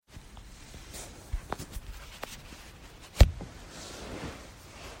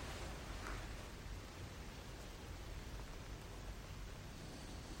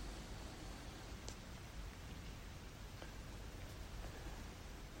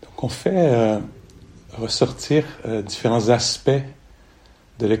Donc on fait ressortir différents aspects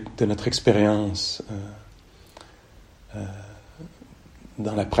de notre expérience.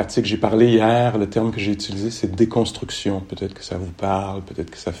 Dans la pratique, j'ai parlé hier, le terme que j'ai utilisé, c'est déconstruction. Peut-être que ça vous parle, peut-être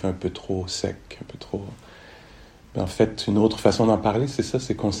que ça fait un peu trop sec, un peu trop... Mais en fait, une autre façon d'en parler, c'est ça,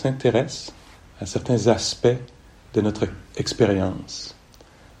 c'est qu'on s'intéresse à certains aspects de notre expérience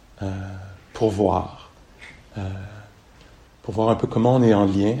pour voir un peu comment on est en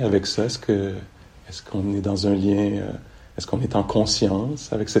lien avec ça. Est-ce qu'on est dans un lien, est-ce qu'on est en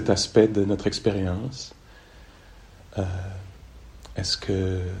conscience avec cet aspect de notre expérience? Est-ce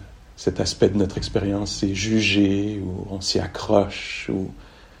que cet aspect de notre expérience est jugé ou on s'y accroche ou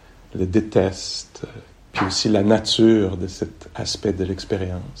le déteste? Puis aussi la nature de cet aspect de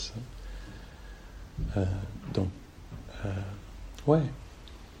l'expérience. Ouais.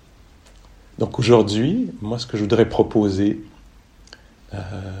 Donc aujourd'hui, moi, ce que je voudrais proposer,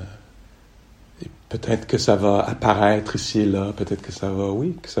 et peut-être que ça va apparaître ici et là, peut-être que ça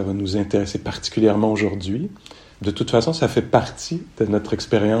va nous intéresser particulièrement aujourd'hui. De toute façon, ça fait partie de notre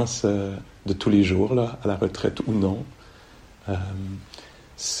expérience de tous les jours, là, à la retraite ou non.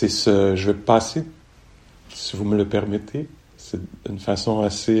 Je vais passer, si vous me le permettez, c'est une façon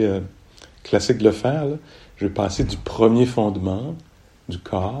assez classique de le faire, là. Je vais passer du premier fondement du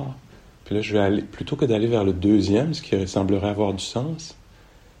corps, puis là, je vais aller, plutôt que d'aller vers le deuxième, ce qui semblerait avoir du sens,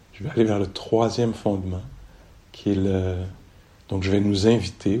 je vais aller vers le troisième fondement, qui est donc je vais nous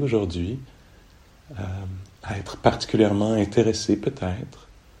inviter aujourd'hui à être particulièrement intéressé, peut-être,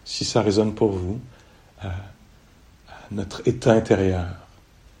 si ça résonne pour vous, à notre état intérieur.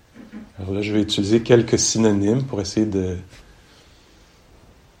 Alors là, je vais utiliser quelques synonymes pour essayer de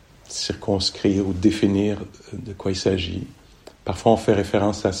circonscrire ou définir de quoi il s'agit. Parfois, on fait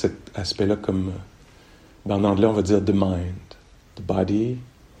référence à cet aspect-là comme, en anglais, on va dire « the mind ». « The body »,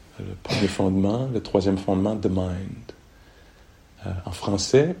 le premier fondement, le troisième fondement « the mind ». En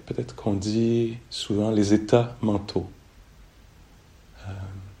français, peut-être qu'on dit souvent les états mentaux.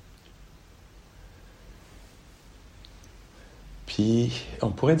 Puis,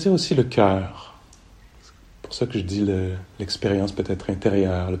 on pourrait dire aussi le cœur. C'est pour ça que je dis l'expérience peut-être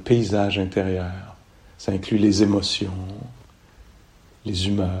intérieure, le paysage intérieur. Ça inclut les émotions, les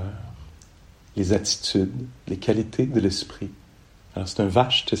humeurs, les attitudes, les qualités de l'esprit. Alors, c'est un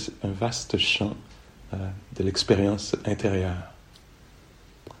vaste champ de l'expérience intérieure.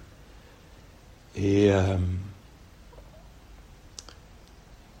 Et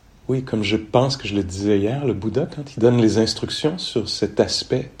oui, comme je pense que je le disais hier, le Bouddha, quand il donne les instructions sur cet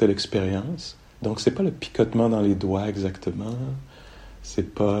aspect de l'expérience, donc c'est pas le picotement dans les doigts exactement,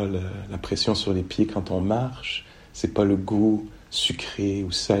 c'est pas la pression sur les pieds quand on marche, c'est pas le goût sucré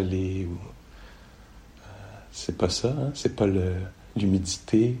ou salé, c'est pas ça, hein? C'est pas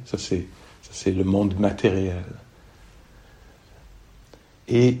l'humidité, ça c'est le monde matériel.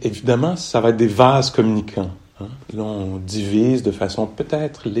 Et évidemment, ça va être des vases communicants. Hein? Là, on divise de façon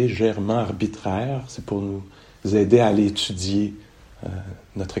peut-être légèrement arbitraire. C'est pour nous aider à aller étudier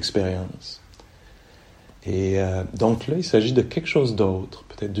notre expérience. Et donc là, il s'agit de quelque chose d'autre,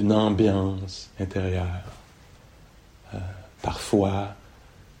 peut-être d'une ambiance intérieure. Parfois,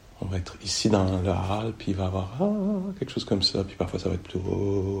 on va être ici dans le hall, puis il va y avoir quelque chose comme ça, puis parfois ça va être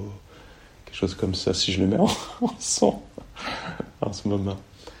plutôt quelque chose comme ça, si je le mets en son en ce moment.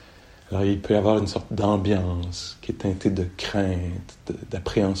 Alors, il peut y avoir une sorte d'ambiance qui est teintée de crainte,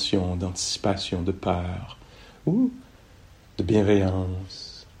 d'appréhension, d'anticipation, de peur, ou de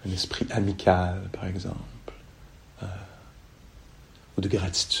bienveillance, un esprit amical, par exemple, ou de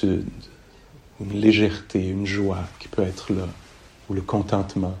gratitude, ou une légèreté, une joie qui peut être là, ou le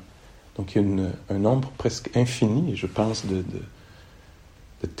contentement. Donc, il y a un nombre presque infini, je pense, de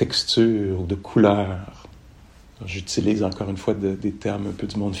textures ou de couleurs. Alors, j'utilise encore une fois des termes un peu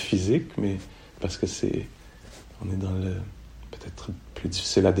du monde physique, mais parce que on est dans le peut-être plus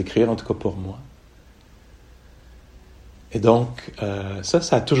difficile à décrire, en tout cas pour moi. Et donc, ça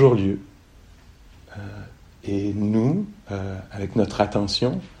a toujours lieu. Et nous, avec notre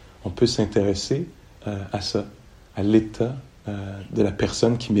attention, on peut s'intéresser à ça, à l'état de la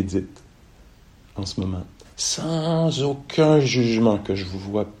personne qui médite en ce moment, sans aucun jugement, que je ne vous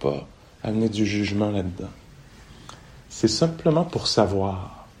vois pas amener du jugement là-dedans. C'est simplement pour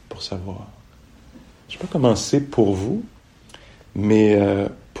savoir. Je ne sais pas comment c'est pour vous, mais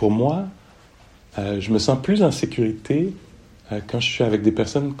pour moi, je me sens plus en sécurité quand je suis avec des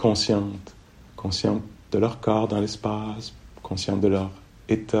personnes conscientes de leur corps dans l'espace, conscientes de leur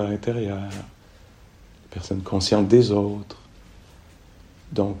état intérieur, des personnes conscientes des autres.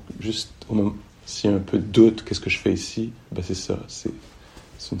 Donc, juste au moment, s'il y a un peu de doute, qu'est-ce que je fais ici? Ben c'est ça, c'est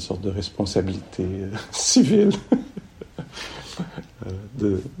c'est une sorte de responsabilité civile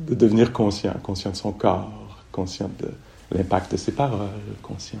de devenir conscient de son corps, conscient de l'impact de ses paroles,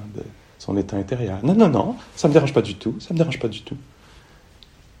 conscient de son état intérieur. Non, ça me dérange pas du tout,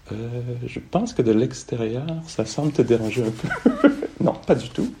 je pense que de l'extérieur, ça semble te déranger un peu. Non, pas du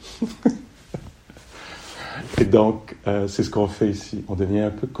tout. Et donc, c'est ce qu'on fait ici. On devient un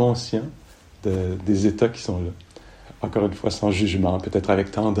peu conscient des états qui sont là. Encore une fois, sans jugement, peut-être avec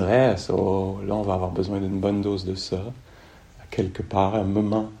tendresse. Oh, là, on va avoir besoin d'une bonne dose de ça, à quelque part, à un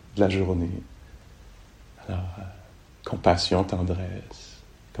moment de la journée. Alors, compassion, tendresse.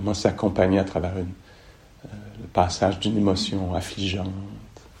 Comment s'accompagner à travers le passage d'une émotion affligeante,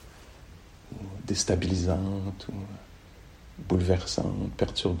 ou déstabilisante, ou bouleversante,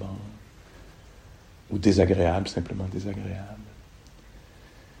 perturbante, ou désagréable, simplement désagréable.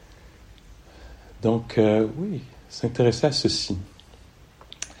 Donc, oui, s'intéresser à ceci.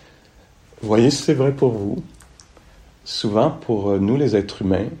 Vous voyez, c'est vrai pour vous. Souvent, pour nous, les êtres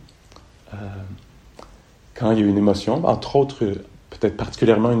humains, quand il y a une émotion, entre autres, peut-être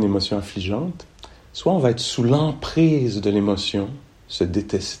particulièrement une émotion affligeante, soit on va être sous l'emprise de l'émotion, se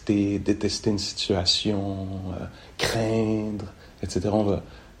détester une situation, craindre, etc. On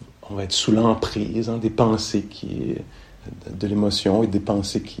va être sous l'emprise des pensées de l'émotion et des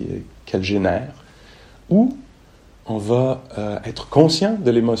pensées qu'elle génère. Ou on va être conscient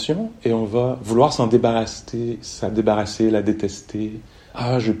de l'émotion et on va vouloir s'en débarrasser, la détester.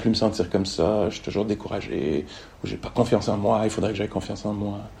 Ah, je ne veux plus me sentir comme ça, je suis toujours découragé, ou j'ai pas confiance en moi, il faudrait que j'aie confiance en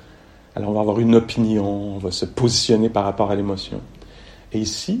moi. Alors on va avoir une opinion, on va se positionner par rapport à l'émotion. Et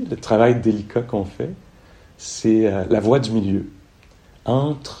ici, le travail délicat qu'on fait, c'est la voie du milieu.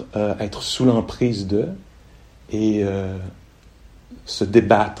 Entre être sous l'emprise de et se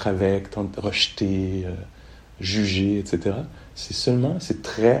débattre avec, rejeter, juger, etc. C'est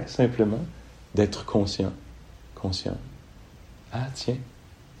très simplement d'être conscient. Ah tiens,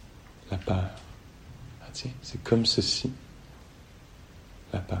 la peur. Ah tiens, c'est comme ceci,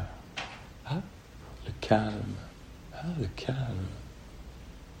 la peur. Ah, le calme. Ah, le calme.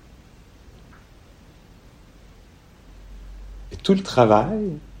 Et tout le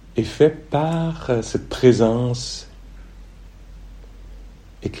travail est fait par cette présence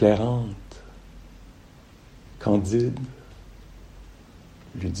éclairante, candide,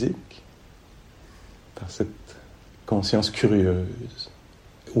 ludique, par cette conscience curieuse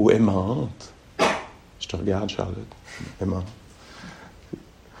ou aimante. Je te regarde, Charlotte, aimante.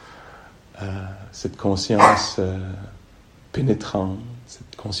 Cette conscience pénétrante,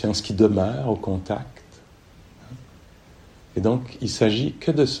 cette conscience qui demeure au contact. Et donc, il ne s'agit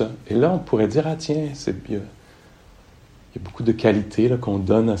que de ça. Et là, on pourrait dire, ah tiens, c'est bien. Il y a beaucoup de qualités là, qu'on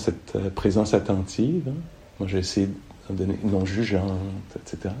donne à cette présence attentive. Hein. Moi, j'ai essayé d'en donner non jugeante,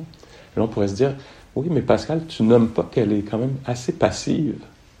 etc. Et là, on pourrait se dire, oui, mais Pascal, tu nommes pas qu'elle est quand même assez passive.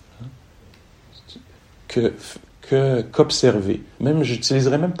 Hein, qu'observer. Même,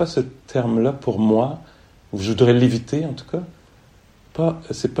 j'utiliserais même pas ce terme-là pour moi, ou je voudrais l'éviter en tout cas.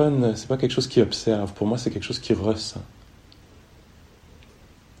 C'est pas quelque chose qui observe. Pour moi, c'est quelque chose qui ressent.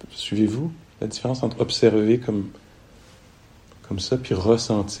 Suivez-vous la différence entre observer comme ça, puis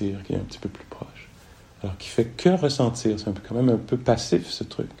ressentir, qui est un petit peu plus proche. Alors, qui fait que ressentir, c'est quand même un peu passif, ce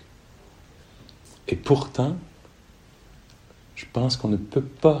truc. Et pourtant, je pense qu'on ne peut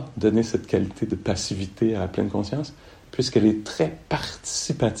pas donner cette qualité de passivité à la pleine conscience, puisqu'elle est très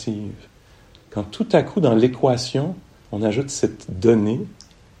participative. Quand tout à coup, dans l'équation, on ajoute cette donnée,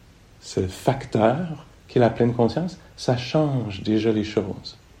 ce facteur, qui est la pleine conscience, ça change déjà les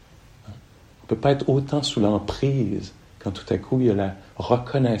choses. On ne peut pas être autant sous l'emprise quand tout à coup, il y a la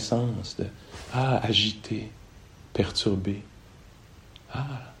reconnaissance de « Ah, agité, perturbé. Ah,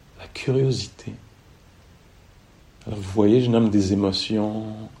 la curiosité. » Alors, vous voyez, je nomme des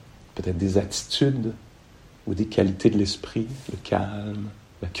émotions, peut-être des attitudes ou des qualités de l'esprit, le calme,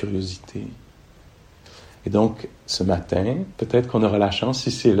 la curiosité. Et donc, ce matin, peut-être qu'on aura la chance,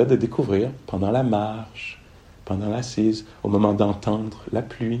 ici et là, de découvrir, pendant la marche, pendant l'assise, au moment d'entendre la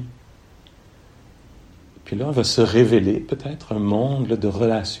pluie. Puis là, on va se révéler peut-être un monde là, de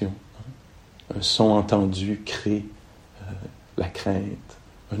relations. Hein? Un son entendu crée la crainte.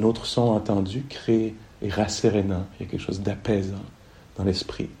 Un autre son entendu crée et rassérénant. Il y a quelque chose d'apaisant dans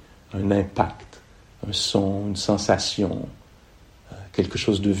l'esprit. Un impact, un son, une sensation, quelque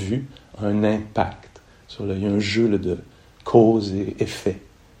chose de vu, un impact. Il y a un jeu là, de cause et effet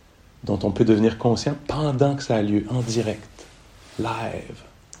dont on peut devenir conscient pendant que ça a lieu, en direct, live.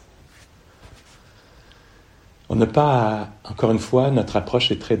 On n'a pas, encore une fois, notre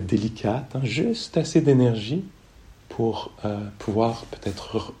approche est très délicate, hein, juste assez d'énergie pour pouvoir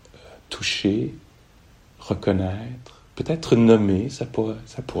peut-être toucher, reconnaître, peut-être nommer, ça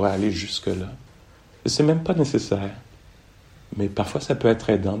pourrait aller jusque-là. C'est même pas nécessaire, mais parfois ça peut être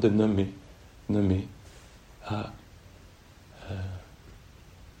aidant de nommer.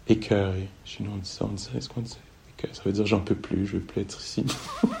 Écœuré. Chez nous, on dit ça, est-ce qu'on dit ça? Écœuré, ça veut dire j'en peux plus, je veux plus être ici.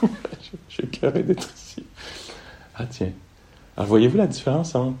 Je suis écœuré d'être ici. Ah tiens. Alors voyez-vous la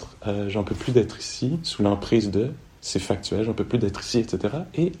différence entre j'en peux plus d'être ici, sous l'emprise de, c'est factuel, j'en peux plus d'être ici, etc.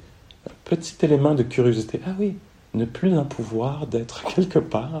 Et un petit élément de curiosité. Ah oui, ne plus en pouvoir d'être quelque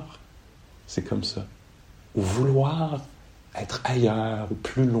part, c'est comme ça. Ou vouloir être ailleurs, ou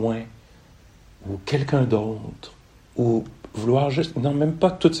plus loin, ou quelqu'un d'autre, ou vouloir juste, non, même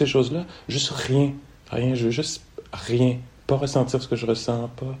pas toutes ces choses-là, juste rien, je veux juste rien, pas ressentir ce que je ressens,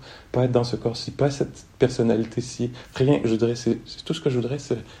 pas être dans ce corps-ci, pas cette personnalité-ci, rien, je voudrais, c'est tout ce que je voudrais,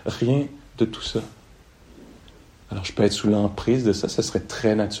 c'est rien de tout ça. Alors je peux être sous l'emprise de ça, ça serait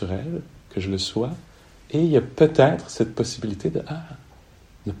très naturel que je le sois, et il y a peut-être cette possibilité de,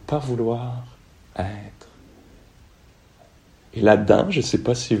 ne pas vouloir être. Et là-dedans, je ne sais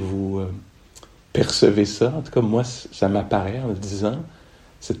pas si vous percevez ça, en tout cas moi ça m'apparaît en le disant,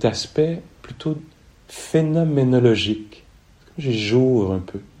 cet aspect plutôt phénoménologique. J'ouvre un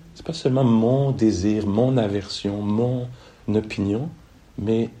peu. C'est pas seulement mon désir, mon aversion, mon opinion,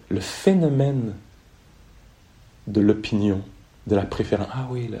 mais le phénomène de l'opinion, de la préférence. Ah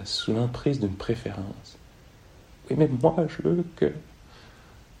oui, là, sous l'emprise d'une préférence. Oui, mais moi, je veux que...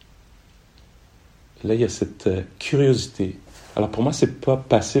 Là, il y a cette curiosité. Alors pour moi, c'est pas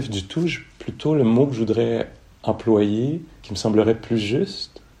passif du tout. Plutôt, le mot que je voudrais employer, qui me semblerait plus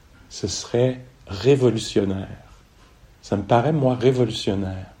juste, ce serait révolutionnaire. Ça me paraît, moi,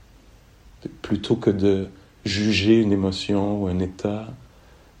 révolutionnaire. Plutôt que de juger une émotion ou un état,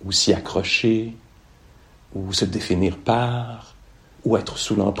 ou s'y accrocher, ou se définir par, ou être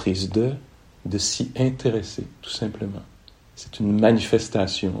sous l'emprise de s'y intéresser, tout simplement. C'est une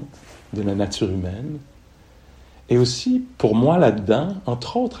manifestation de la nature humaine. Et aussi, pour moi, là-dedans,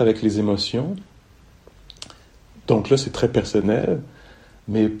 entre autres avec les émotions, donc là, c'est très personnel,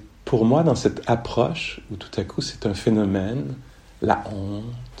 mais pour moi, dans cette approche, où tout à coup, c'est un phénomène, la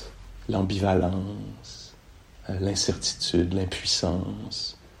honte, l'ambivalence, l'incertitude,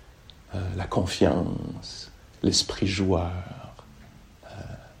 l'impuissance, la confiance, l'esprit joueur,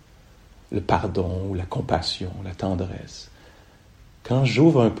 le pardon ou la compassion, la tendresse. Quand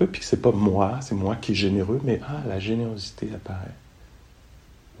j'ouvre un peu, puis que c'est pas moi, c'est moi qui est généreux, mais la générosité apparaît.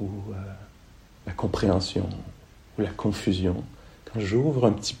 Ou la compréhension, ou la confusion. Quand j'ouvre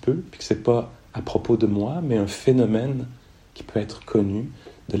un petit peu, puis que c'est pas à propos de moi, mais un phénomène qui peut être connu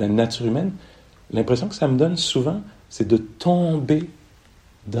de la nature humaine, l'impression que ça me donne souvent, c'est de tomber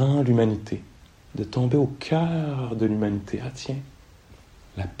dans l'humanité, de tomber au cœur de l'humanité. Ah tiens,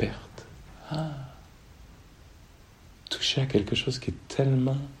 la perte. Toucher à quelque chose qui est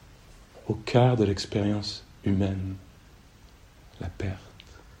tellement au cœur de l'expérience humaine. La perte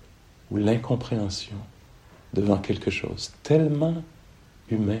ou l'incompréhension devant quelque chose tellement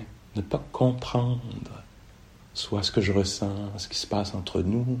humain. Ne pas comprendre soit ce que je ressens, ce qui se passe entre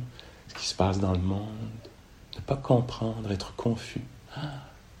nous, ce qui se passe dans le monde. Ne pas comprendre, être confus.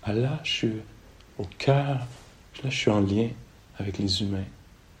 Là, je suis au cœur, là, je suis en lien avec les humains,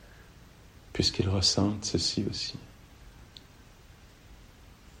 puisqu'ils ressentent ceci aussi.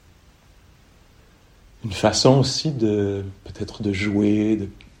 Une façon aussi peut-être de jouer, de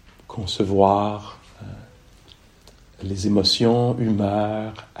concevoir les émotions,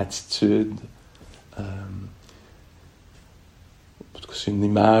 humeurs, attitudes. En tout cas, c'est une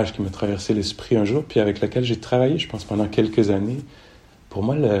image qui m'a traversé l'esprit un jour, puis avec laquelle j'ai travaillé, je pense, pendant quelques années. Pour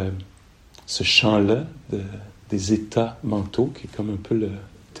moi, ce champ-là des états mentaux, qui est comme un peu le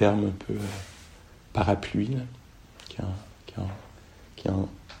terme un peu parapluie, là, qui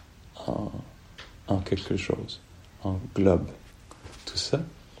en quelque chose, en globe. Tout ça,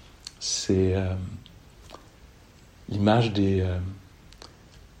 c'est l'image des...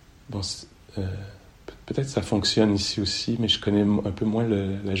 peut-être ça fonctionne ici aussi, mais je connais un peu moins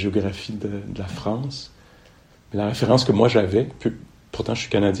la géographie de la France. Mais la référence que moi j'avais, pourtant je suis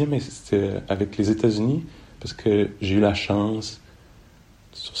Canadien, mais c'était avec les États-Unis, parce que j'ai eu la chance,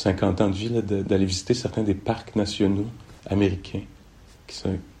 sur 50 ans de vie, là, d'aller visiter certains des parcs nationaux américains, qui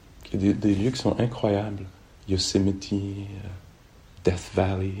des lieux qui sont incroyables. Yosemite, Death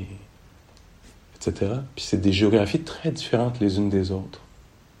Valley, etc. Puis c'est des géographies très différentes les unes des autres.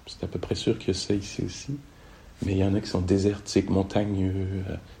 C'est à peu près sûr qu'il y a ça ici aussi. Mais il y en a qui sont désertiques, montagneux,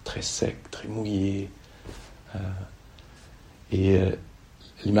 très secs, très mouillés. Et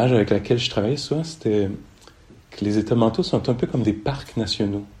l'image avec laquelle je travaillais souvent, c'était que les états mentaux sont un peu comme des parcs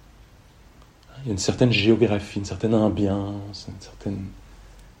nationaux. Il y a une certaine géographie, une certaine ambiance, une certaine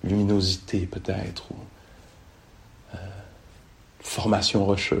luminosité peut-être, ou formation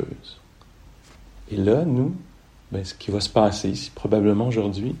rocheuse. Et là, nous, ce qui va se passer ici, probablement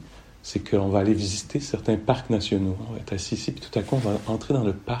aujourd'hui, c'est qu'on va aller visiter certains parcs nationaux. On va être assis ici, puis tout à coup, on va entrer dans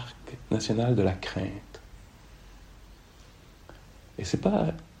le parc national de la crainte. Et c'est pas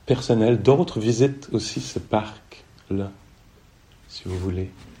personnel. D'autres visitent aussi ce parc-là, si vous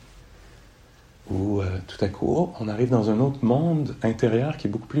voulez. Où tout à coup, on arrive dans un autre monde intérieur qui est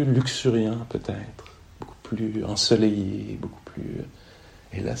beaucoup plus luxuriant, peut-être. Beaucoup plus ensoleillé, beaucoup plus...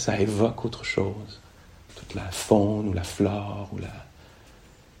 Et là, ça évoque autre chose. Toute la faune ou la flore ou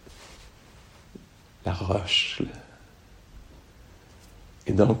la roche.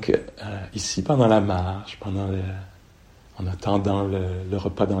 Et donc, ici, pendant la marche, en attendant le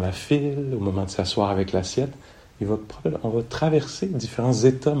repas dans la file, au moment de s'asseoir avec l'assiette, on va traverser différents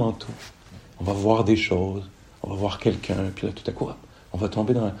états mentaux. On va voir des choses, on va voir quelqu'un, puis là, tout à coup, on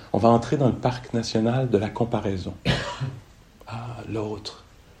va entrer dans le parc national de la comparaison. Ah, l'autre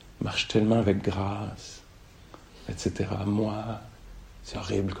marche tellement avec grâce, etc. Moi, c'est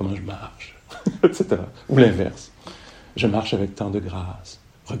horrible comment je marche, etc. Ou l'inverse. Je marche avec tant de grâce.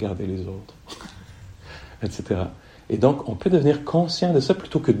 Regardez les autres, etc. Et donc, on peut devenir conscient de ça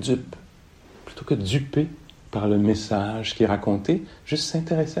plutôt que dupé par le message qui est raconté, juste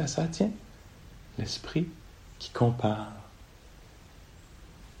s'intéresser à ça. Tiens, l'esprit qui compare.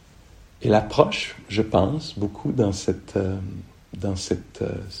 Et l'approche, je pense, beaucoup dans ce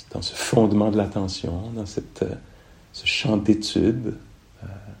fondement de l'attention, dans ce champ d'étude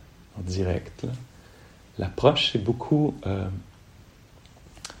en direct, là. L'approche, c'est beaucoup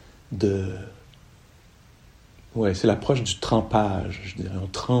c'est l'approche du trempage, je dirais. On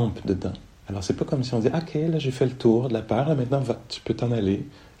trempe dedans. Alors, c'est pas comme si on dit « OK, là, j'ai fait le tour de la peur, là, maintenant, tu peux t'en aller.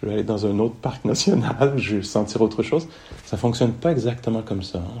 Je vais aller dans un autre parc national, je vais sentir autre chose. » Ça fonctionne pas exactement comme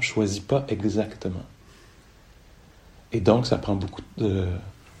ça. On choisit pas exactement. Et donc, ça prend de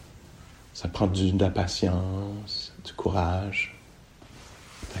la patience, du courage,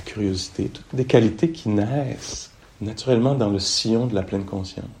 de la curiosité, toutes des qualités qui naissent naturellement dans le sillon de la pleine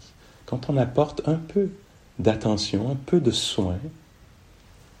conscience. Quand on apporte un peu d'attention, un peu de soin,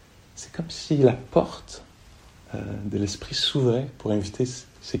 c'est comme si la porte de l'esprit s'ouvrait pour inviter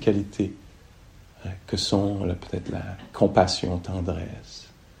ces qualités que sont peut-être la compassion, tendresse,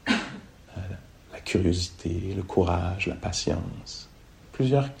 la curiosité, le courage, la patience,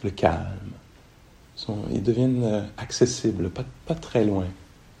 le calme. Ils deviennent accessibles, pas très loin.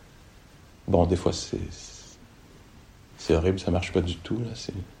 Bon, des fois, c'est horrible, ça ne marche pas du tout, là,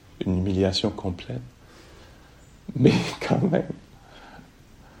 c'est une humiliation complète. Mais quand même.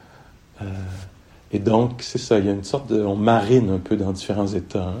 Et donc, c'est ça, il y a une sorte on marine un peu dans différents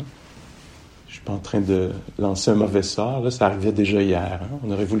états. Hein. Je ne suis pas en train de lancer un mauvais sort, là, ça arrivait déjà hier. Hein.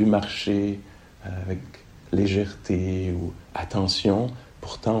 On aurait voulu marcher avec légèreté ou attention,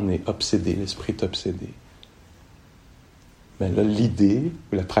 pourtant on est obsédé, l'esprit est obsédé. Mais là, l'idée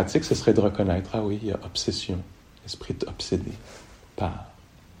ou la pratique, ce serait de reconnaître, ah oui, il y a obsession, l'esprit est obsédé par.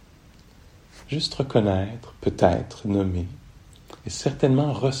 Juste reconnaître, peut-être nommer, et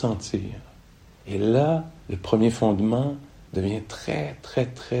certainement ressentir. Et là, le premier fondement devient très, très,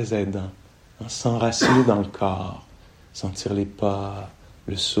 très aidant. Hein, s'enraciner dans le corps, sentir les pas,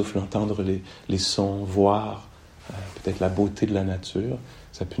 le souffle, entendre les sons, voir peut-être la beauté de la nature.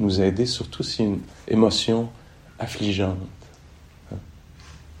 Ça peut nous aider, surtout si une émotion affligeante. Hein.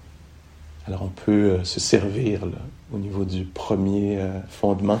 Alors on peut se servir là, au niveau du premier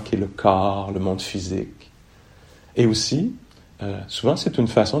fondement qui est le corps, le monde physique. Et aussi, souvent c'est une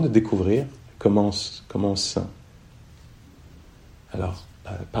façon de découvrir comment on se sent. Alors,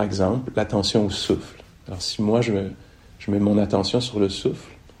 par exemple, l'attention au souffle. Alors si moi je mets mon attention sur le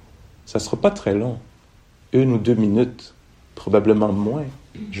souffle, ça ne sera pas très long. 1 ou 2 minutes, probablement moins.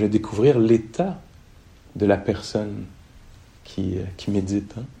 Je vais découvrir l'état de la personne qui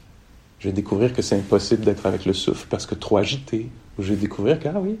médite. Hein. Je vais découvrir que c'est impossible d'être avec le souffle parce que trop agité. Ou je vais découvrir il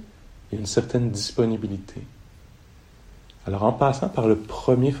y a une certaine disponibilité. Alors en passant par le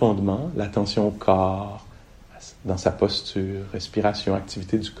premier fondement, l'attention au corps, dans sa posture, respiration,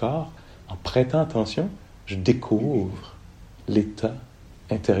 activité du corps, en prêtant attention, je découvre l'état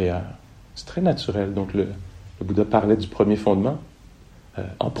intérieur. C'est très naturel. Donc le Bouddha parlait du premier fondement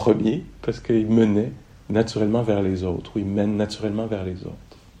en premier parce qu'il menait naturellement vers les autres, ou il mène naturellement vers les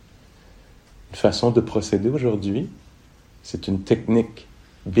autres. Une façon de procéder aujourd'hui, c'est une technique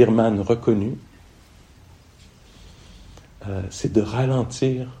birmane reconnue, c'est de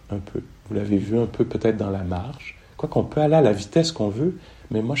ralentir un peu, Vous l'avez vu un peu peut-être dans la marche. Quoi qu'on peut aller à la vitesse qu'on veut,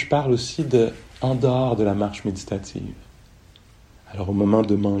 mais moi je parle aussi de en dehors de la marche méditative. Alors au moment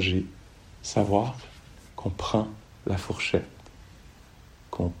de manger, savoir qu'on prend la fourchette,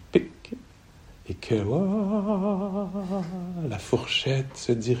 qu'on pique et que la fourchette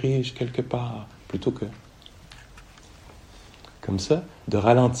se dirige quelque part, plutôt que comme ça, de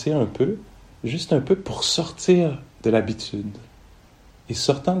ralentir un peu, juste un peu pour sortir de l'habitude. Et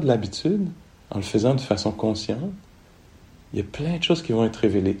sortant de l'habitude, en le faisant de façon consciente, il y a plein de choses qui vont être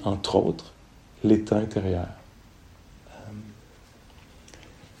révélées, entre autres, l'état intérieur.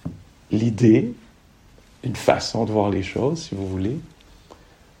 L'idée, une façon de voir les choses, si vous voulez,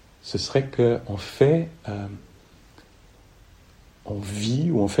 ce serait qu'on fait, on vit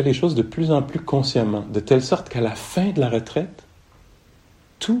ou on fait les choses de plus en plus consciemment, de telle sorte qu'à la fin de la retraite,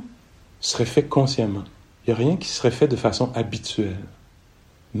 tout serait fait consciemment. Il n'y a rien qui serait fait de façon habituelle.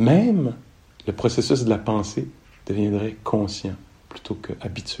 Même le processus de la pensée deviendrait conscient plutôt que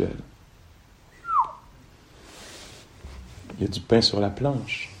habituel. Il y a du pain sur la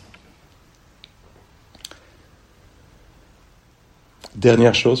planche.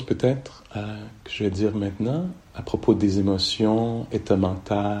 Dernière chose peut-être que je vais dire maintenant à propos des émotions, état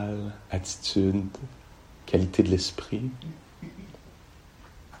mental, attitude, qualité de l'esprit.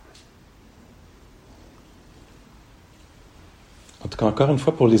 En tout cas, encore une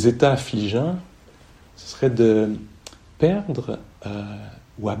fois, pour les états affligeants, ce serait de perdre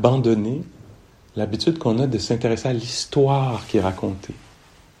ou abandonner l'habitude qu'on a de s'intéresser à l'histoire qui est racontée.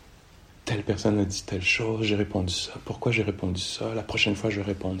 Telle personne a dit telle chose, j'ai répondu ça, pourquoi j'ai répondu ça, la prochaine fois je vais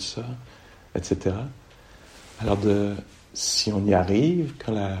répondre ça, etc. Alors, si on y arrive,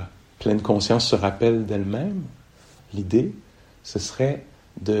 quand la pleine conscience se rappelle d'elle-même, l'idée, ce serait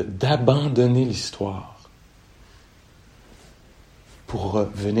d'abandonner l'histoire pour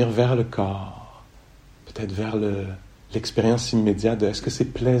venir vers le corps, peut-être vers l'expérience immédiate de est-ce que c'est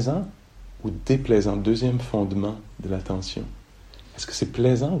plaisant ou déplaisant, deuxième fondement de l'attention. Est-ce que c'est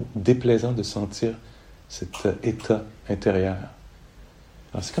plaisant ou déplaisant de sentir cet état intérieur?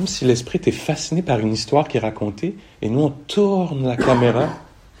 Alors, c'est comme si l'esprit était fasciné par une histoire qui est racontée et nous, on tourne la caméra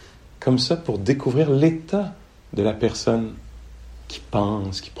comme ça pour découvrir l'état de la personne qui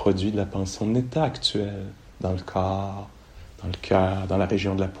pense, qui produit de la pensée, son état actuel dans le corps, dans le cœur, dans la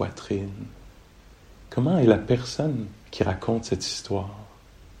région de la poitrine. Comment est la personne qui raconte cette histoire?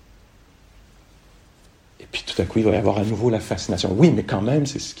 Et puis tout à coup, il va y avoir à nouveau la fascination. Oui, mais quand même,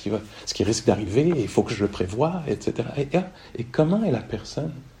 c'est ce qui risque d'arriver, il faut que je le prévoie, etc. Et comment est la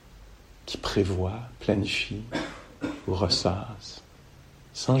personne qui prévoit, planifie ou ressasse,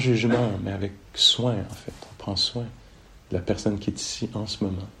 sans jugement, mais avec soin, en fait. On prend soin de la personne qui est ici en ce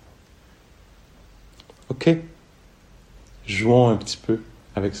moment. OK. Jouons un petit peu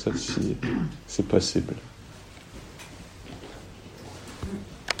avec ça, si c'est possible.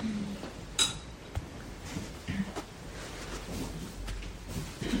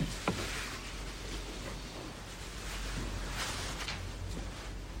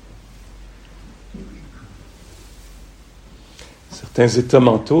 Certains états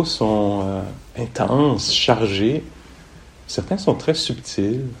mentaux sont intenses, chargés. Certains sont très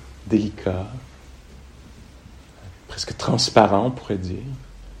subtils, délicats, presque transparents, on pourrait dire.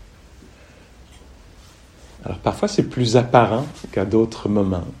 Alors parfois, c'est plus apparent qu'à d'autres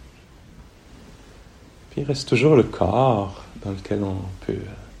moments. Puis il reste toujours le corps dans lequel on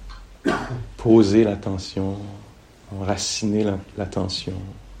peut poser l'attention, enraciner l'attention,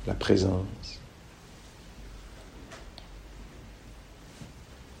 la présence.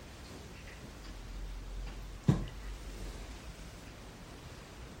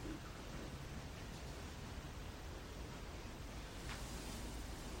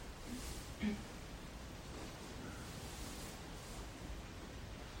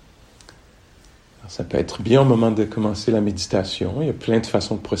 Ça peut être bien au moment de commencer la méditation. Il y a plein de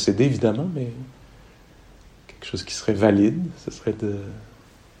façons de procéder, évidemment, mais quelque chose qui serait valide, ce serait de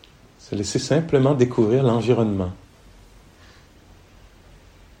se laisser simplement découvrir l'environnement.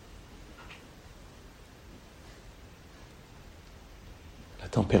 La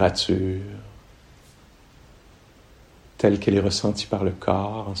température, telle qu'elle est ressentie par le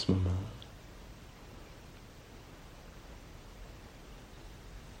corps en ce moment.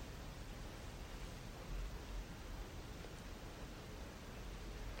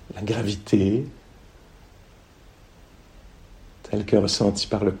 La gravité, telle que ressentie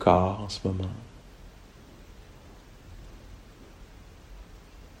par le corps en ce moment.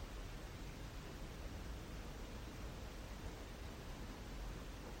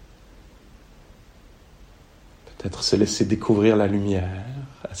 Peut-être se laisser découvrir la lumière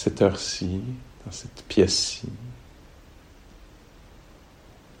à cette heure-ci, dans cette pièce-ci.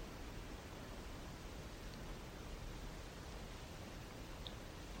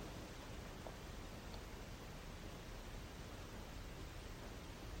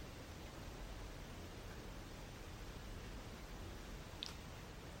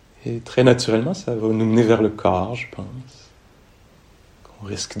 Et très naturellement, ça va nous mener vers le corps, je pense. On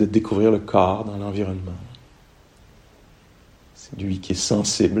risque de découvrir le corps dans l'environnement. C'est lui qui est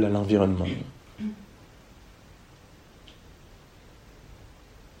sensible à l'environnement.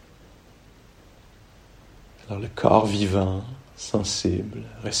 Alors le corps vivant, sensible,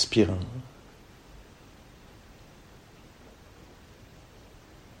 respirant.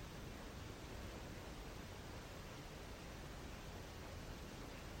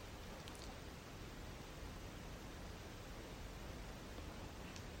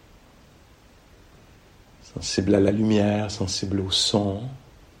 Sensible à la lumière, sensible au son.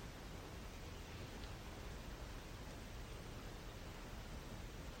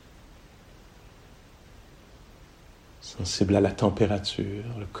 Sensible à la température,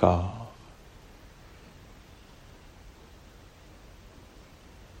 le corps.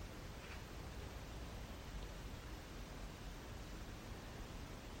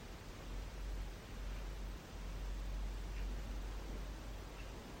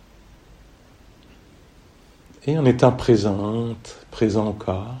 Et en étant présent au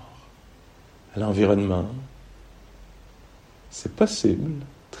corps, à l'environnement, c'est possible,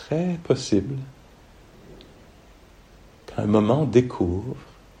 très possible, qu'à un moment on découvre,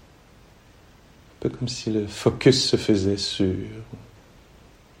 un peu comme si le focus se faisait sur...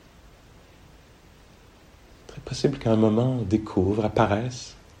 Très possible qu'à un moment on découvre,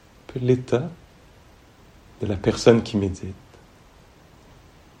 apparaisse un peu l'état de la personne qui médite.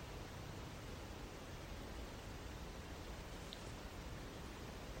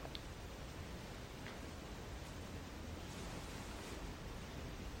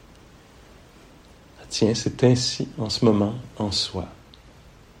 Tiens, c'est ainsi en ce moment en soi.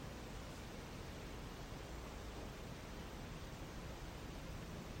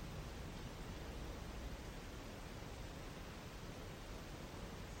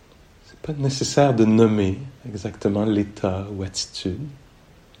 C'est pas nécessaire de nommer exactement l'état ou attitude,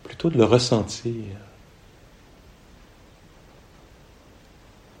 plutôt de le ressentir.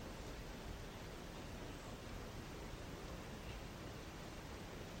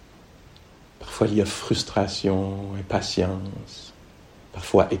 Parfois, il y a frustration, impatience,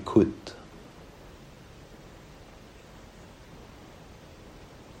 parfois écoute.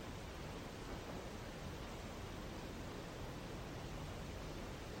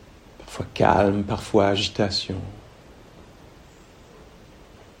 Parfois calme, parfois agitation.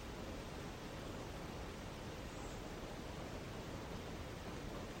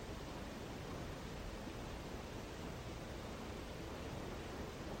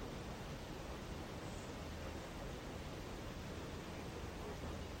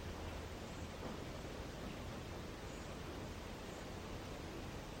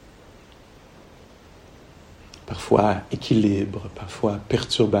 Parfois équilibre, parfois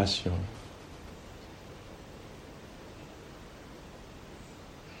perturbation.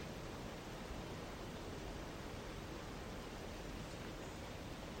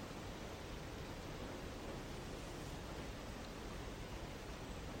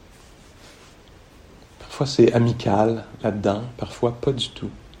 Parfois c'est amical là-dedans, parfois pas du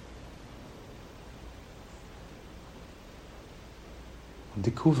tout. On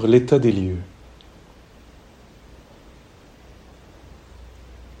découvre l'état des lieux.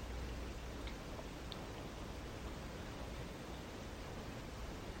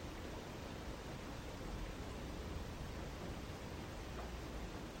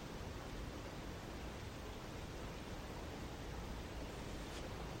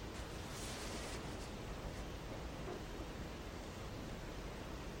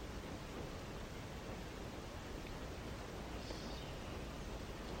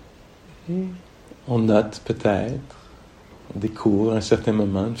 Et on note peut-être, on découvre à un certain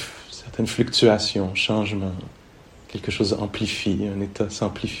moment une certaine fluctuation, changement. Quelque chose amplifie, un état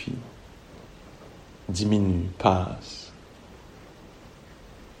s'amplifie, diminue, passe.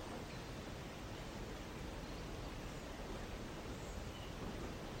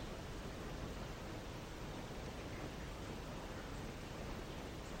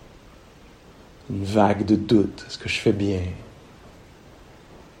 Une vague de doute, est-ce que je fais bien?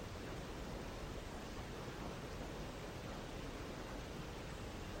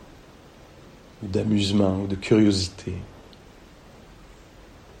 Ou d'amusement, ou de curiosité.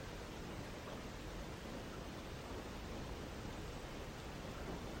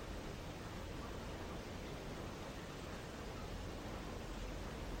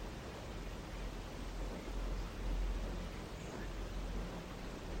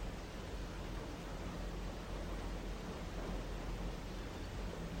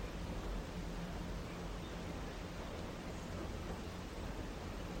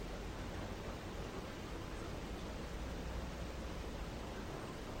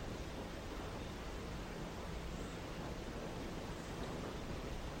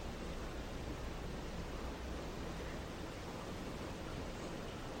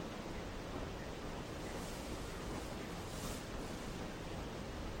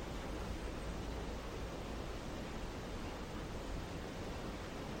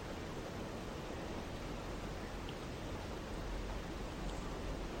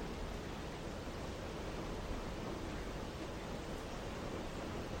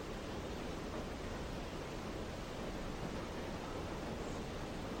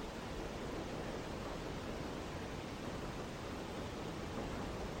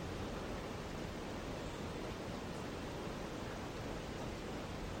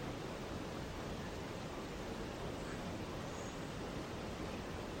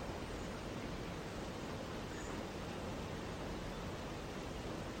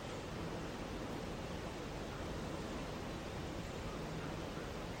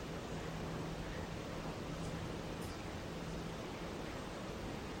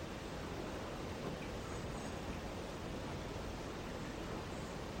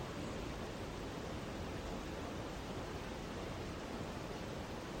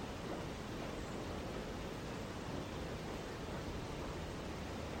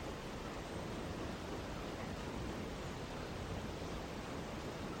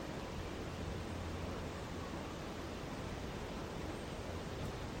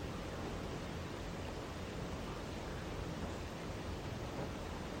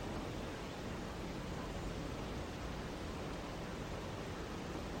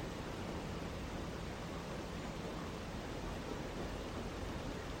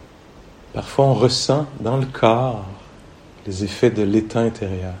 Parfois, on ressent dans le corps les effets de l'état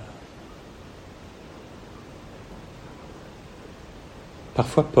intérieur.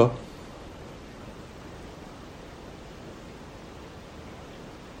 Parfois pas.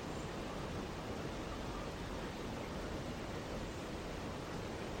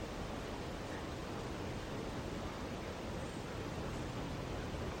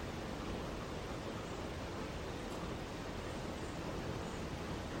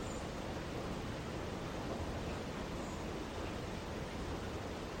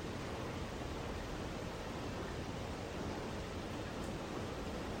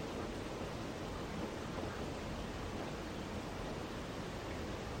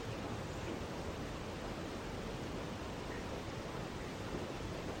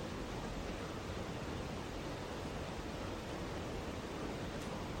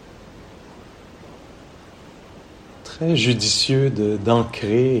 Très judicieux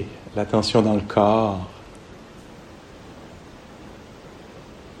d'ancrer l'attention dans le corps,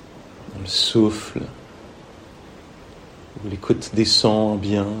 dans le souffle, ou l'écoute des sons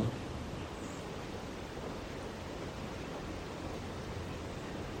ambiants.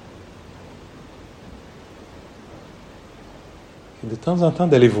 Et de temps en temps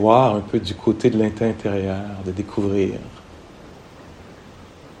d'aller voir un peu du côté de l'état intérieur, de découvrir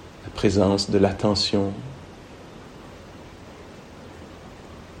la présence de l'attention,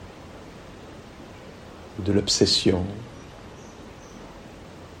 de l'obsession,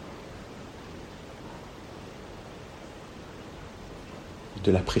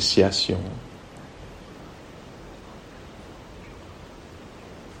 de l'appréciation.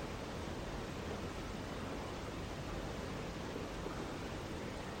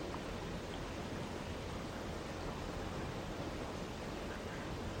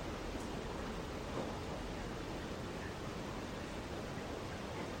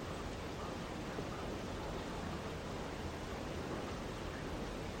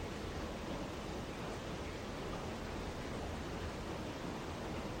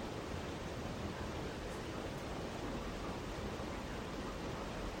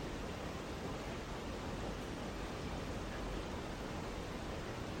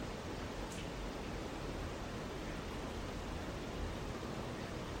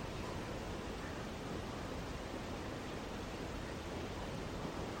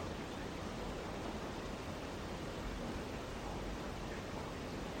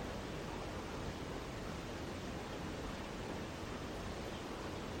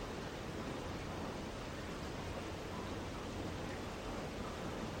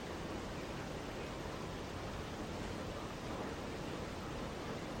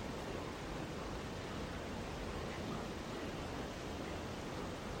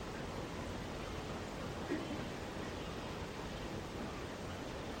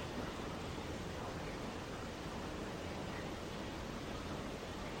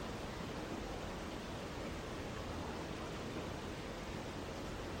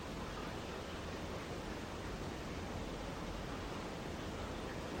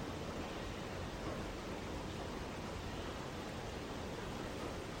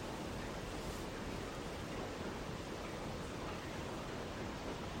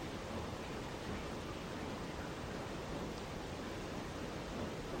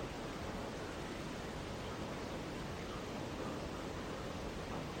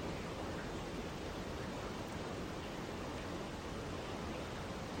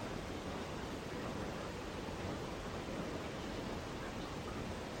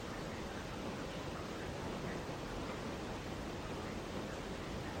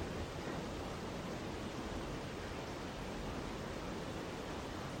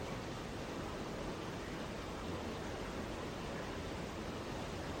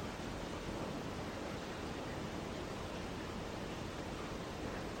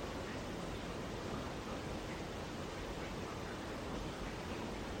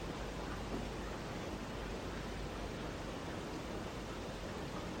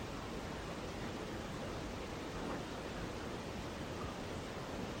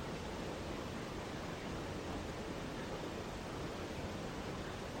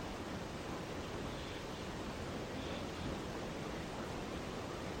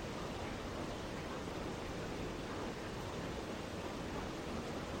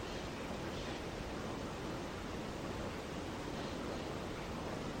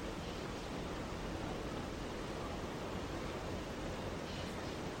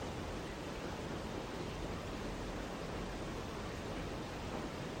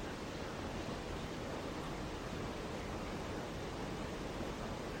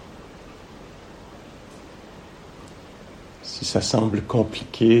 Si ça semble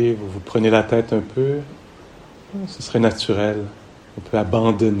compliqué, vous vous prenez la tête un peu, ce serait naturel. On peut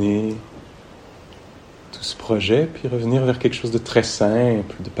abandonner tout ce projet, puis revenir vers quelque chose de très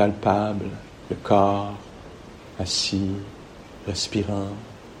simple, de palpable, le corps, assis, respirant.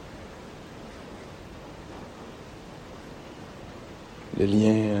 Le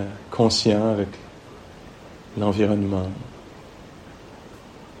lien conscient avec l'environnement.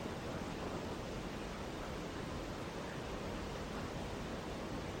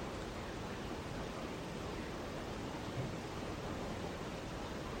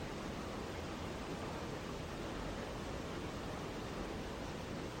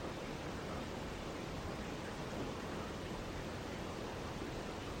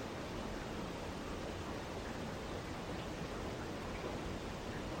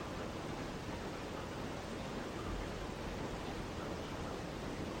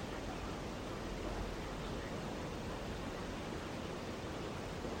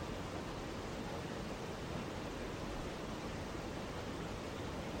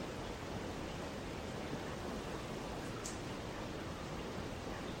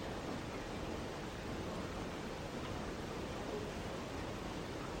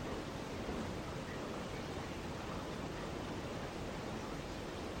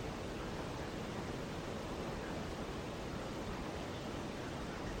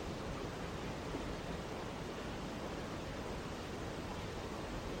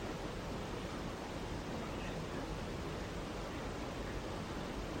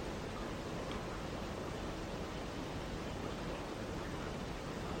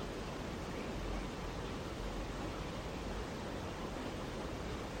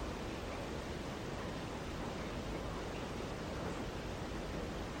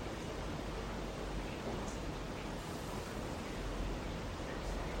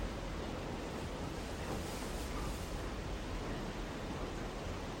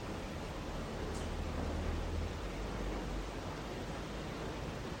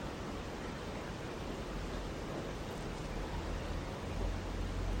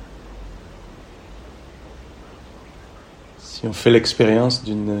 Si on fait l'expérience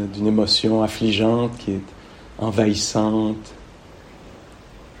d'une émotion affligeante qui est envahissante,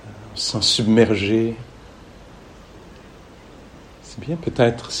 on se sent submergé, c'est bien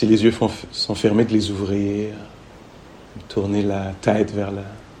peut-être, si les yeux sont fermés, de les ouvrir, de tourner la tête vers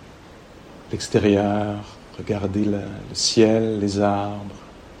l'extérieur, regarder le ciel, les arbres.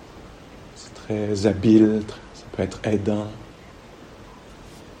 C'est très habile, ça peut être aidant.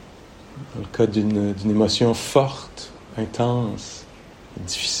 Dans le cas d'une émotion forte, intense,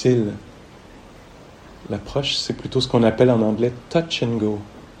 difficile, l'approche, c'est plutôt ce qu'on appelle en anglais touch and go.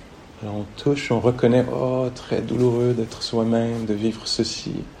 Alors on touche, on reconnaît, oh, très douloureux d'être soi-même, de vivre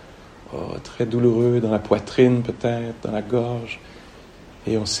ceci. Oh, très douloureux dans la poitrine peut-être, dans la gorge.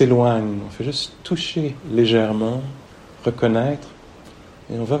 Et on s'éloigne, on fait juste toucher légèrement, reconnaître,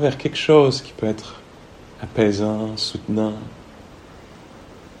 et on va vers quelque chose qui peut être apaisant, soutenant.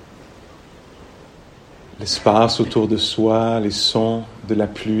 L'espace autour de soi, les sons de la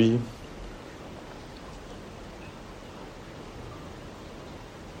pluie.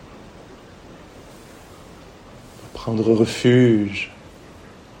 Prendre refuge,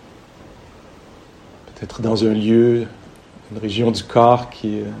 peut-être dans un lieu, une région du corps où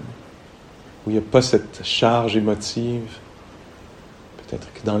il n'y a pas cette charge émotive.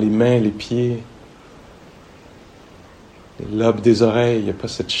 Peut-être que dans les mains, les pieds, les lobes des oreilles, il n'y a pas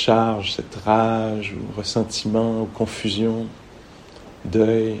cette charge, cette rage, ou ressentiment, ou confusion,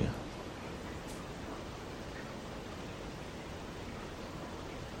 deuil.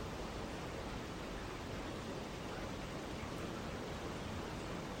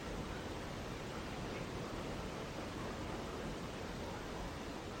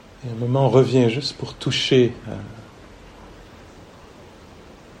 Et à un moment, on revient juste pour toucher un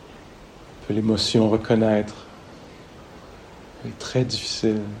peu l'émotion, reconnaître. C'est très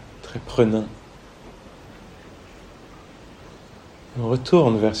difficile, très prenant. On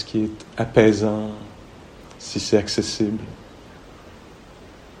retourne vers ce qui est apaisant, si c'est accessible.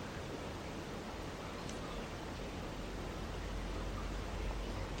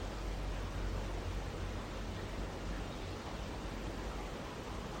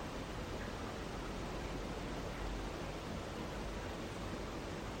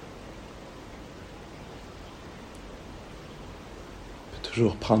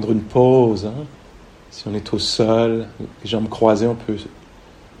 Toujours prendre une pause. Si on est au sol, les jambes croisées, on peut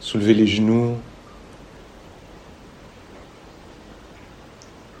soulever les genoux.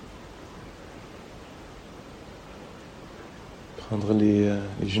 Prendre les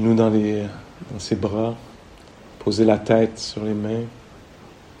genoux dans ses bras. Poser la tête sur les mains.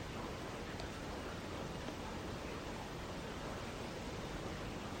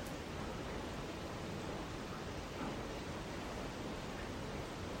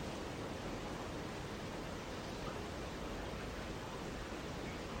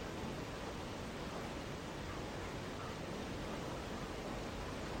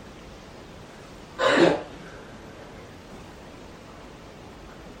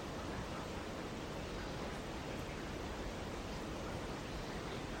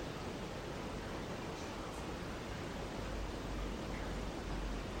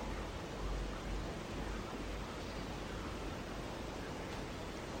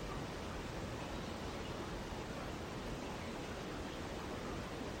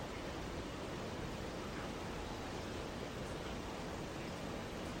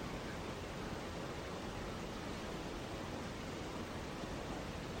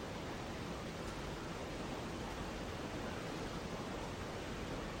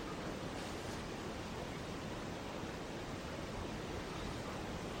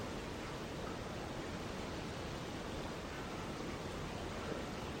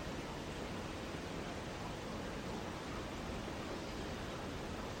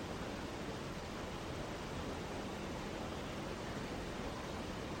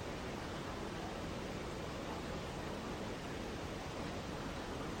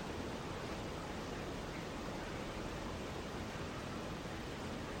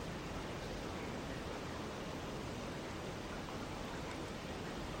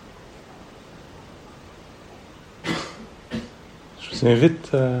 Je vous invite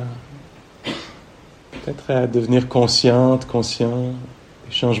peut-être à devenir conscient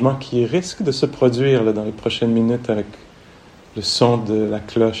des changements qui risquent de se produire là, dans les prochaines minutes avec le son de la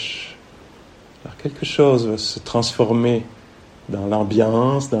cloche. Alors quelque chose va se transformer dans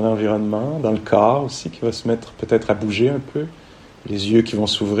l'ambiance, dans l'environnement, dans le corps aussi qui va se mettre peut-être à bouger un peu, les yeux qui vont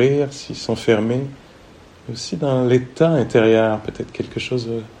s'ouvrir s'ils sont fermés, mais aussi dans l'état intérieur, peut-être quelque chose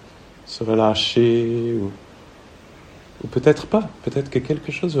va se relâcher ou peut-être pas, peut-être que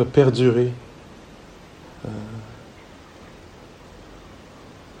quelque chose va perdurer.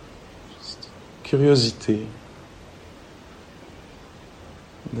 Juste curiosité.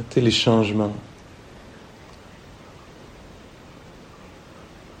 Notez les changements.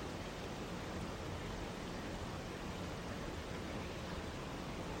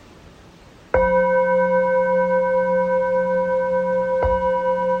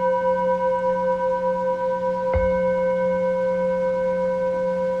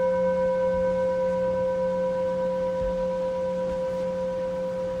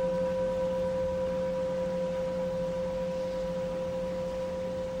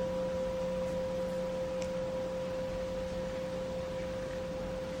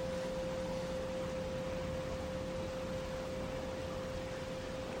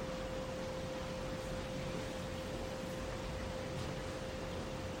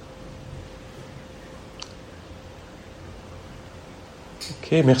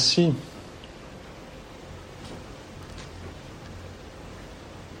 Ok, merci.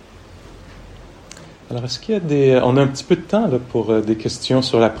 Alors, est-ce qu'il y a on a un petit peu de temps là, pour des questions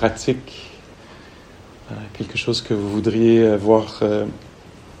sur la pratique? Quelque chose que vous voudriez voir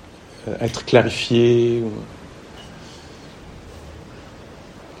être clarifié?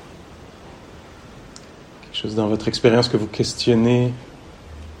 Quelque chose dans votre expérience que vous questionnez?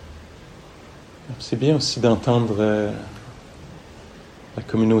 C'est bien aussi d'entendre la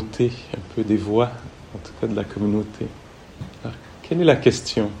communauté, un peu des voix, en tout cas de la communauté. Alors, quelle est la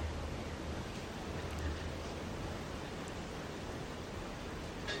question?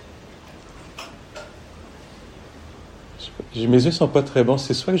 Mes yeux ne sont pas très bons.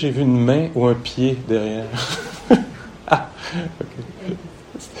 C'est soit que j'ai vu une main ou un pied derrière. Ah, ok.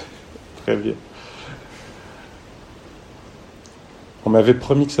 Très bien. On m'avait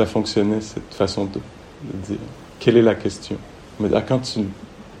promis que ça fonctionnait, cette façon de dire. Quelle est la question? Mais quand tu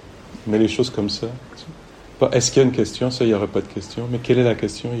mets les choses comme ça, pas est-ce qu'il y a une question? Ça, il n'y aura pas de question. Mais quelle est la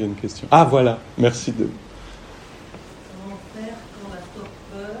question? Il y a une question. Ah, voilà. Merci de... Comment faire quand la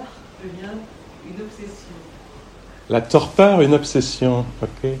torpeur devient une obsession? La torpeur, une obsession.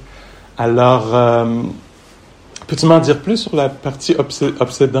 OK. Alors, peux-tu m'en dire plus sur la partie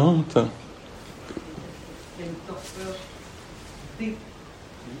obsédante? Il y a une torpeur dès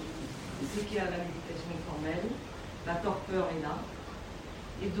qu'il y a la méditation formelle. La torpeur est là.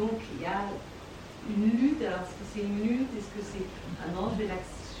 Et donc, il y a une lutte. Alors, est-ce que c'est une lutte? Est-ce que c'est... Ah non, je vais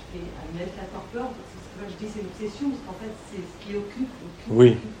admettre la torpeur. C'est ce que je dis, c'est une obsession, parce qu'en fait, c'est ce qui occupe.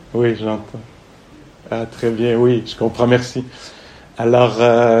 Oui, oui, j'entends. Ah, très bien, oui, je comprends, merci. Alors,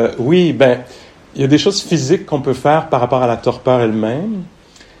 oui, il y a des choses physiques qu'on peut faire par rapport à la torpeur elle-même,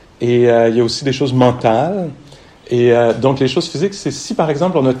 et il y a aussi des choses mentales. Et donc, les choses physiques, c'est si, par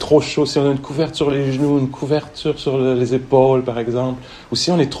exemple, on a trop chaud, si on a une couverture sur les genoux, une couverture sur les épaules, par exemple, ou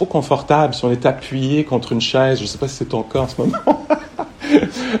si on est trop confortable, si on est appuyé contre une chaise, je ne sais pas si c'est ton cas en ce moment,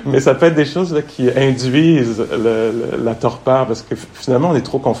 mais ça peut être des choses là, qui induisent la torpeur, parce que finalement, on est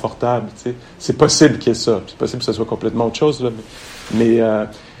trop confortable. Tu sais. C'est possible qu'il y ait ça. C'est possible que ce soit complètement autre chose, là,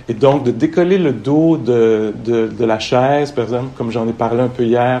 et donc, de décoller le dos de la chaise, par exemple, comme j'en ai parlé un peu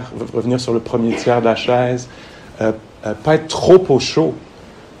hier, revenir sur le premier tiers de la chaise, pas être trop au chaud.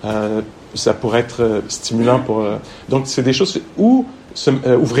 Ça pourrait être stimulant pour... Donc, c'est des choses... Ou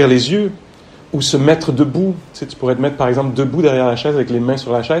ouvrir les yeux, ou se mettre debout. Tu sais, tu pourrais te mettre, par exemple, debout derrière la chaise avec les mains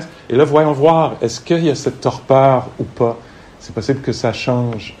sur la chaise. Et là, voyons voir, est-ce qu'il y a cette torpeur ou pas? C'est possible que ça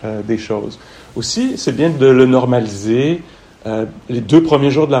change des choses. Aussi, c'est bien de le normaliser. Les 2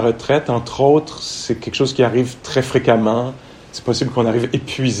 premiers jours de la retraite, entre autres, c'est quelque chose qui arrive très fréquemment. C'est possible qu'on arrive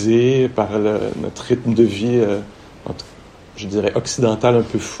épuisé par notre rythme de vie, je dirais, occidental un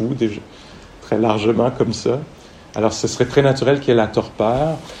peu fou, déjà, très largement comme ça. Alors, ce serait très naturel qu'il y ait la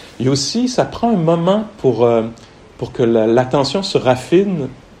torpeur. Et aussi, ça prend un moment pour que l'attention se raffine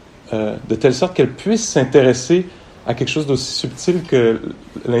de telle sorte qu'elle puisse s'intéresser à quelque chose d'aussi subtil que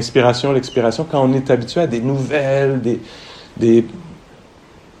l'inspiration, l'expiration, quand on est habitué à des nouvelles, des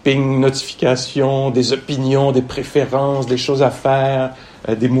ping, notifications, des opinions, des préférences, des choses à faire,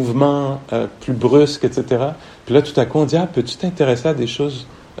 des mouvements plus brusques, etc. Puis là, tout à coup, on dit, peux-tu t'intéresser à des choses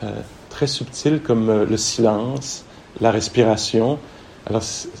très subtiles comme le silence, la respiration? Alors,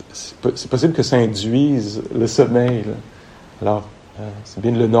 c'est possible que ça induise le sommeil, là. Alors, c'est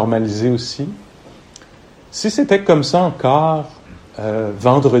bien de le normaliser aussi. Si c'était comme ça encore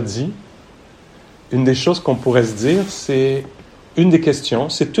vendredi, une des choses qu'on pourrait se dire, c'est une des questions,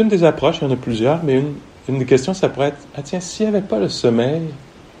 c'est une des approches, il y en a plusieurs, mais une des questions, ça pourrait être, tiens, s'il n'y avait pas le sommeil,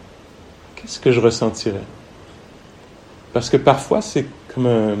 qu'est-ce que je ressentirais? Parce que parfois, c'est comme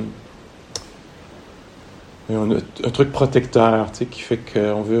un truc protecteur, tu sais, qui fait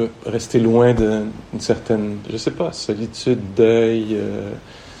qu'on veut rester loin d'une certaine, je sais pas, solitude, deuil,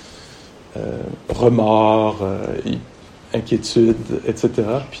 remords, inquiétude, etc.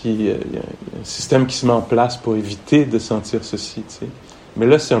 Puis il y a un système qui se met en place pour éviter de sentir ceci, tu sais. Mais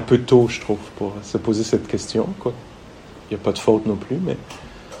là, c'est un peu tôt, je trouve, pour se poser cette question, quoi. Il n'y a pas de faute non plus, mais...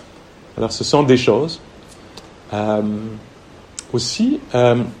 Alors, ce sont des choses. Aussi,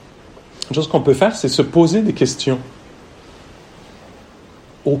 une chose qu'on peut faire, c'est se poser des questions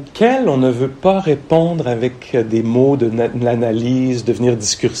auxquelles on ne veut pas répondre avec des mots de l'analyse, devenir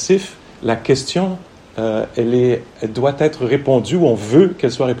discursif. La question... elle doit être répondue, ou on veut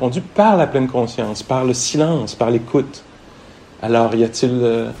qu'elle soit répondue par la pleine conscience, par le silence, par l'écoute. Alors, y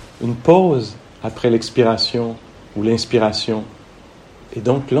a-t-il une pause après l'expiration ou l'inspiration? Et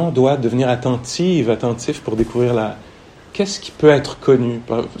donc là, on doit devenir attentif pour découvrir qu'est-ce qui peut être connu.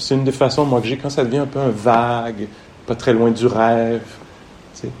 C'est une des façons, moi, que j'ai, quand ça devient un peu un vague, pas très loin du rêve,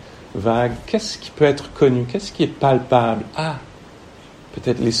 tu sais, vague, qu'est-ce qui peut être connu? Qu'est-ce qui est palpable?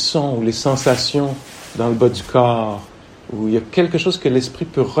 Peut-être les sons ou les sensations dans le bas du corps, où il y a quelque chose que l'esprit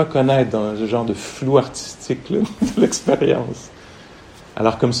peut reconnaître dans ce genre de flou artistique là, de l'expérience.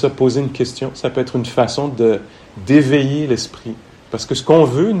 Alors comme ça, poser une question, ça peut être une façon d'éveiller l'esprit. Parce que ce qu'on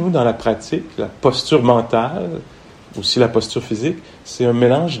veut, nous, dans la pratique, la posture mentale, aussi la posture physique, c'est un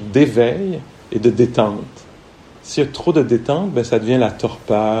mélange d'éveil et de détente. S'il y a trop de détente, ça devient la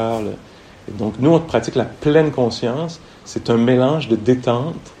torpeur. Et donc nous, on pratique la pleine conscience. C'est un mélange de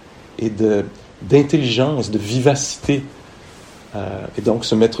détente et d'intelligence, de vivacité. Et donc,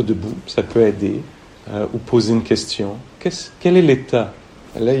 se mettre debout, ça peut aider. Ou poser une question. Quel est l'état?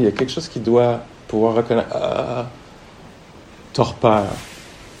 Là, il y a quelque chose qui doit pouvoir reconnaître. Torpeur.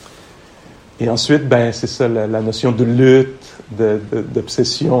 Et ensuite, c'est ça, la notion de lutte,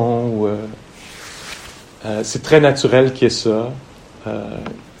 d'obsession. C'est très naturel qu'il y ait ça.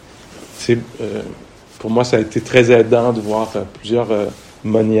 Pour moi, ça a été très aidant de voir plusieurs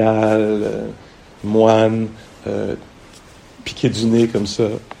moniales, moines piquer du nez comme ça.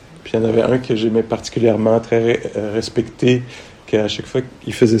 Puis il y en avait un que j'aimais particulièrement, très respecté, qu'à chaque fois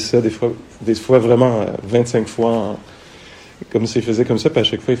qu'il faisait ça, des fois vraiment 25 fois, comme s'il faisait comme ça, puis à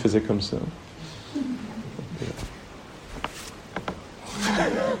chaque fois il faisait comme ça.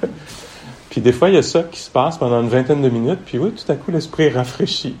 Puis des fois, il y a ça qui se passe pendant une vingtaine de minutes, puis oui, tout à coup, l'esprit est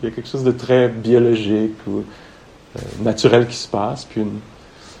rafraîchi. Il y a quelque chose de très biologique ou naturel qui se passe. Puis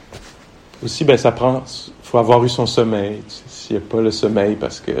aussi, ça prend... Il faut avoir eu son sommeil. S'il n'y a pas le sommeil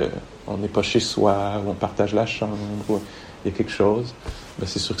parce qu'on n'est pas chez soi, ou on partage la chambre, ou il y a quelque chose,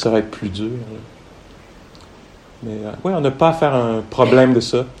 c'est sûr que ça va être plus dur. Mais oui, on n'a pas à faire un problème de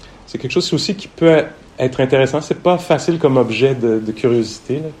ça. C'est quelque chose aussi qui peut être intéressant. C'est pas facile comme objet de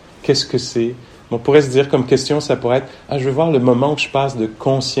curiosité, là. Qu'est-ce que c'est? On pourrait se dire comme question, ça pourrait être « Ah, je veux voir le moment où je passe de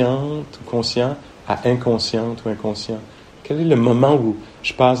consciente ou conscient à inconsciente ou inconscient. Quel est le moment où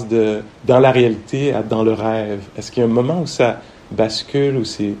je passe dans la réalité à dans le rêve? Est-ce qu'il y a un moment où ça bascule, où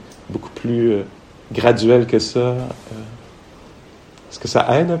c'est beaucoup plus graduel que ça? Est-ce que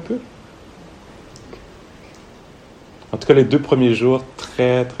ça aide un peu? En tout cas, les 2 premiers jours,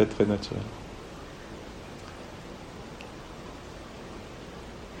 très, très, très naturels.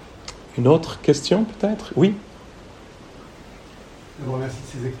 Une autre question, peut-être? Oui? D'abord, merci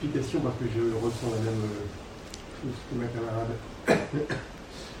de ces explications parce que je ressens la même chose que ma camarade.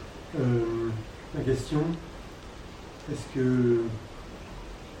 La question, est-ce que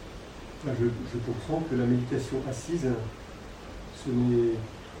je comprends que la méditation assise, ce n'est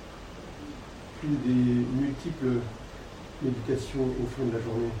plus des multiples méditations au fond de la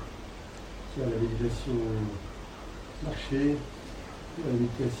journée. Il y a la méditation marcher, la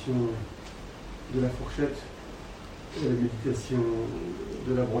méditation de la fourchette, la méditation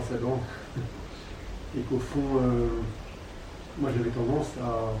de la brosse à dents, et qu'au fond, moi j'avais tendance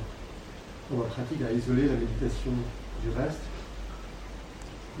dans ma pratique, à isoler la méditation du reste,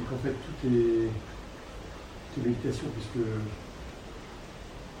 et qu'en fait tout est méditation, puisque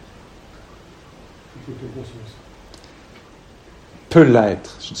tout est pleine conscience. Peut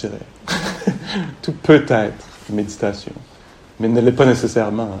l'être, je dirais. Tout peut être méditation, mais ne l'est pas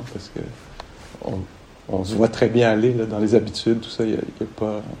nécessairement, hein, parce que on se voit très bien aller là, dans les habitudes, tout ça. Y a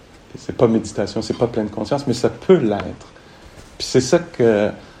pas, c'est pas méditation, c'est pas pleine conscience, mais ça peut l'être. Puis c'est ça que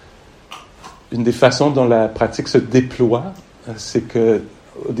une des façons dont la pratique se déploie, c'est que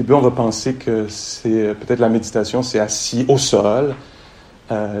au début on va penser que c'est peut-être la méditation, c'est assis au sol,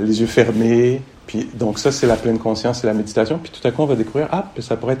 les yeux fermés. Puis, donc ça, c'est la pleine conscience, c'est la méditation. Puis tout à coup, on va découvrir,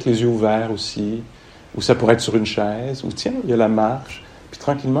 ça pourrait être les yeux ouverts aussi, ou ça pourrait être sur une chaise, ou tiens, il y a la marche. Puis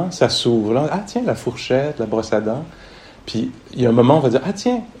tranquillement, ça s'ouvre. Là, tiens, la fourchette, la brosse à dents. Puis il y a un moment, on va dire,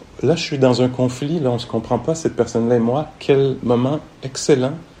 tiens, là, je suis dans un conflit, là, on ne se comprend pas, cette personne-là et moi. Quel moment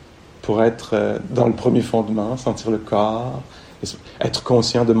excellent pour être dans le premier fondement, sentir le corps, être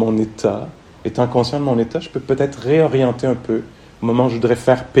conscient de mon état. Étant conscient de mon état, je peux peut-être réorienter un peu. Au moment où je voudrais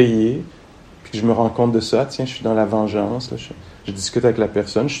faire payer, puis je me rends compte de ça, tiens, je suis dans la vengeance, là, je discute avec la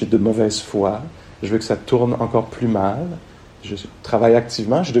personne, je suis de mauvaise foi, je veux que ça tourne encore plus mal, je travaille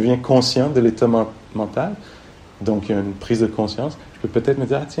activement, je deviens conscient de l'état mental, donc il y a une prise de conscience, je peux peut-être me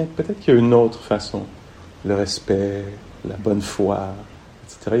dire, tiens, peut-être qu'il y a une autre façon, le respect, la bonne foi,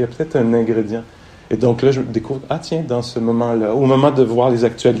 etc. Il y a peut-être un ingrédient. Et donc là, je découvre, tiens, dans ce moment-là, au moment de voir les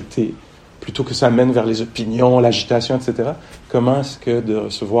actualités, plutôt que ça mène vers les opinions, l'agitation, etc., comment est-ce que de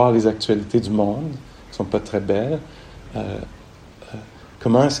recevoir les actualités du monde, qui ne sont pas très belles,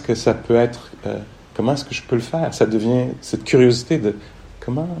 comment est-ce que ça peut être, comment est-ce que je peux le faire? Ça devient cette curiosité de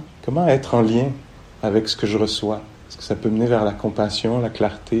comment être en lien avec ce que je reçois. Est-ce que ça peut mener vers la compassion, la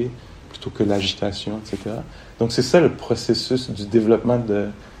clarté, plutôt que l'agitation, etc. Donc c'est ça le processus du développement de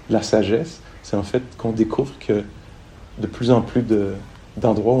la sagesse. C'est en fait qu'on découvre que de plus en plus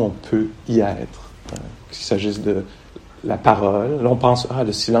d'endroits où on peut y être, qu'il s'agisse de la parole. Là, on pense,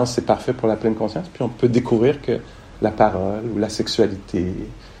 le silence, c'est parfait pour la pleine conscience, puis on peut découvrir que la parole, ou la sexualité,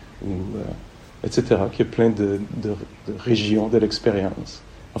 ou, etc., qu'il y a plein de régions de l'expérience.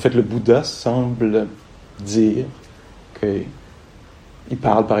 En fait, le Bouddha semble dire qu'il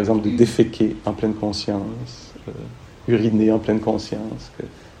parle, par exemple, de déféquer en pleine conscience, uriner en pleine conscience, qu'il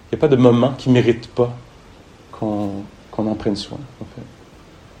n'y a pas de moment qui ne mérite pas qu'on en prenne soin, en fait.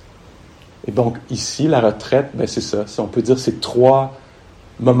 Et donc, ici, la retraite, c'est ça. On peut dire c'est 3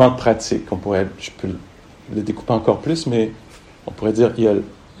 moments de pratique. Je peux le découper encore plus, mais on pourrait dire il y a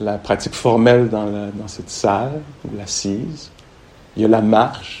la pratique formelle dans cette salle, ou l'assise. Il y a la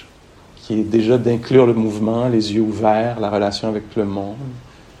marche, qui est déjà d'inclure le mouvement, les yeux ouverts, la relation avec le monde.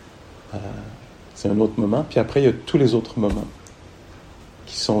 C'est un autre moment. Puis après, il y a tous les autres moments,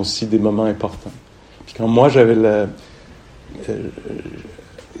 qui sont aussi des moments importants. Puis quand moi,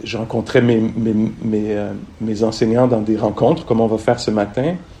 je rencontrais mes enseignants dans des rencontres, comme on va faire ce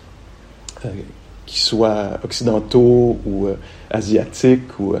matin, qu'ils soient occidentaux ou asiatiques.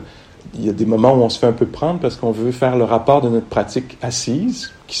 Il y a des moments où on se fait un peu prendre parce qu'on veut faire le rapport de notre pratique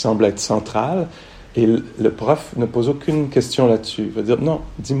assise, qui semble être centrale, et le prof ne pose aucune question là-dessus. Il va dire, non,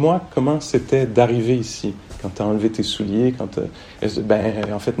 dis-moi comment c'était d'arriver ici, quand tu as enlevé tes souliers,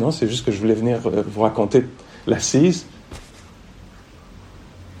 en fait, non, c'est juste que je voulais venir vous raconter l'assise.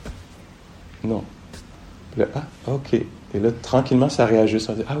 Non. Là, ok. Et là, tranquillement, ça réajuste.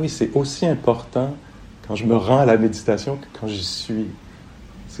 On dit, oui, c'est aussi important quand je me rends à la méditation que quand j'y suis.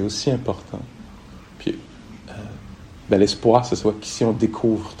 C'est aussi important. Puis, l'espoir, ce soit qu'ici, on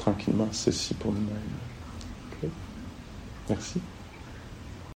découvre tranquillement ceci pour nous-mêmes. Okay? Merci.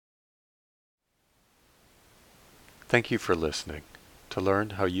 Thank you for listening. To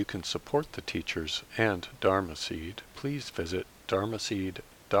learn how you can support the teachers and Dharma Seed, please visit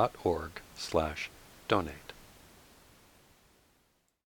dharmaseed.org/donate.